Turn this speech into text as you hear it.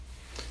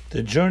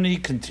The journey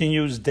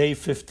continues, day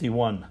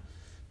 51,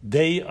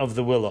 Day of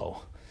the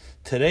Willow.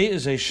 Today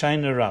is a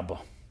Shana Rabbah,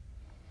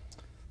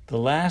 the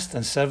last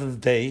and seventh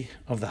day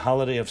of the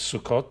holiday of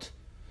Sukkot,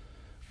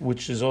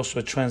 which is also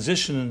a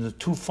transition in the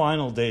two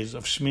final days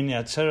of Shmini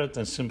Atzeret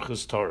and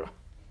Simchas Torah.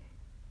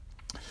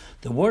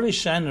 The word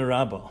Shana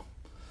Rabbah,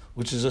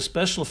 which is a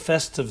special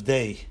festive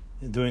day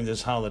during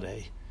this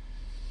holiday,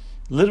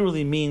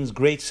 literally means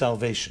great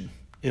salvation.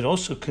 It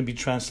also can be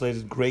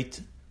translated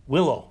great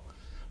willow,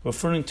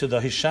 referring to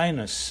the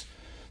Hishainas,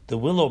 the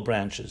willow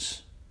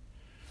branches,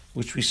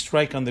 which we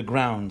strike on the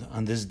ground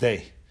on this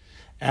day,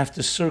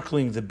 after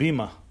circling the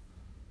Bima,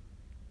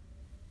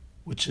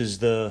 which is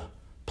the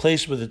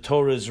place where the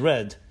Torah is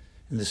read,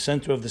 in the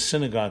center of the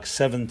synagogue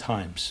 7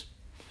 times.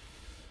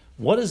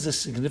 What is the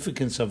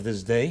significance of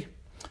this day?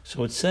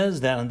 So it says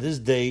that on this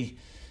day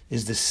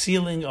is the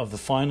sealing of the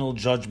final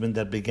judgment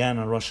that began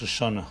on Rosh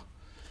Hashanah.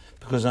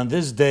 Because on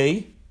this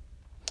day,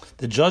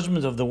 the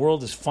judgment of the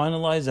world is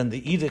finalized and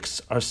the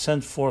edicts are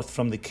sent forth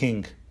from the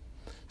king.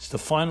 It's the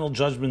final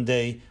judgment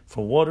day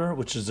for water,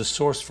 which is the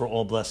source for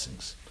all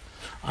blessings.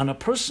 On a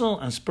personal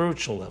and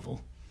spiritual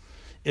level,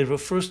 it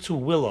refers to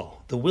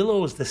willow. The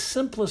willow is the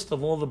simplest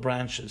of all the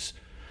branches,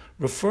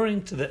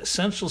 referring to the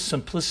essential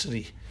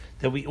simplicity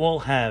that we all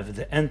have,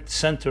 the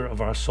center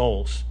of our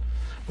souls.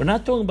 We're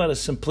not talking about a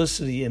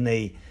simplicity in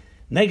a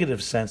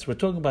negative sense. We're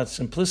talking about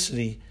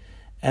simplicity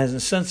as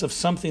a sense of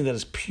something that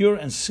is pure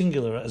and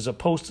singular, as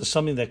opposed to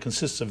something that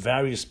consists of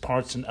various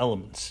parts and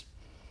elements.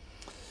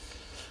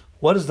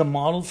 What is the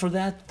model for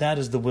that? That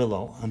is the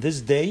willow. On this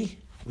day,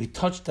 we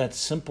touch that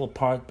simple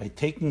part by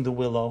taking the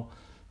willow,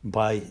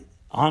 by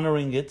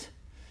honoring it,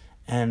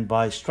 and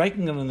by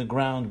striking it on the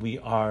ground, we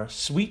are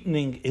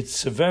sweetening its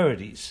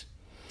severities,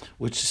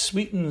 which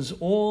sweetens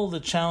all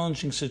the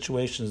challenging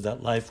situations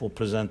that life will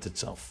present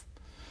itself.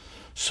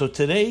 So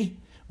today,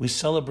 we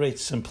celebrate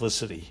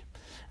simplicity.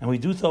 And we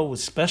do so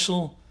with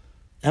special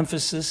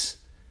emphasis,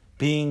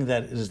 being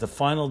that it is the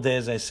final day,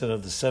 as I said,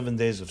 of the 7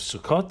 days of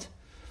Sukkot.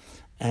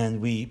 And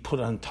we put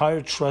our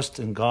entire trust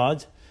in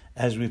God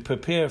as we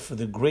prepare for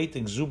the great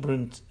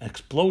exuberant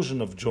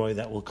explosion of joy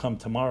that will come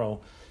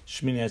tomorrow,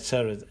 Shmini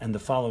Atzeret, and the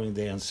following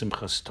day on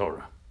Simchas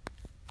Torah.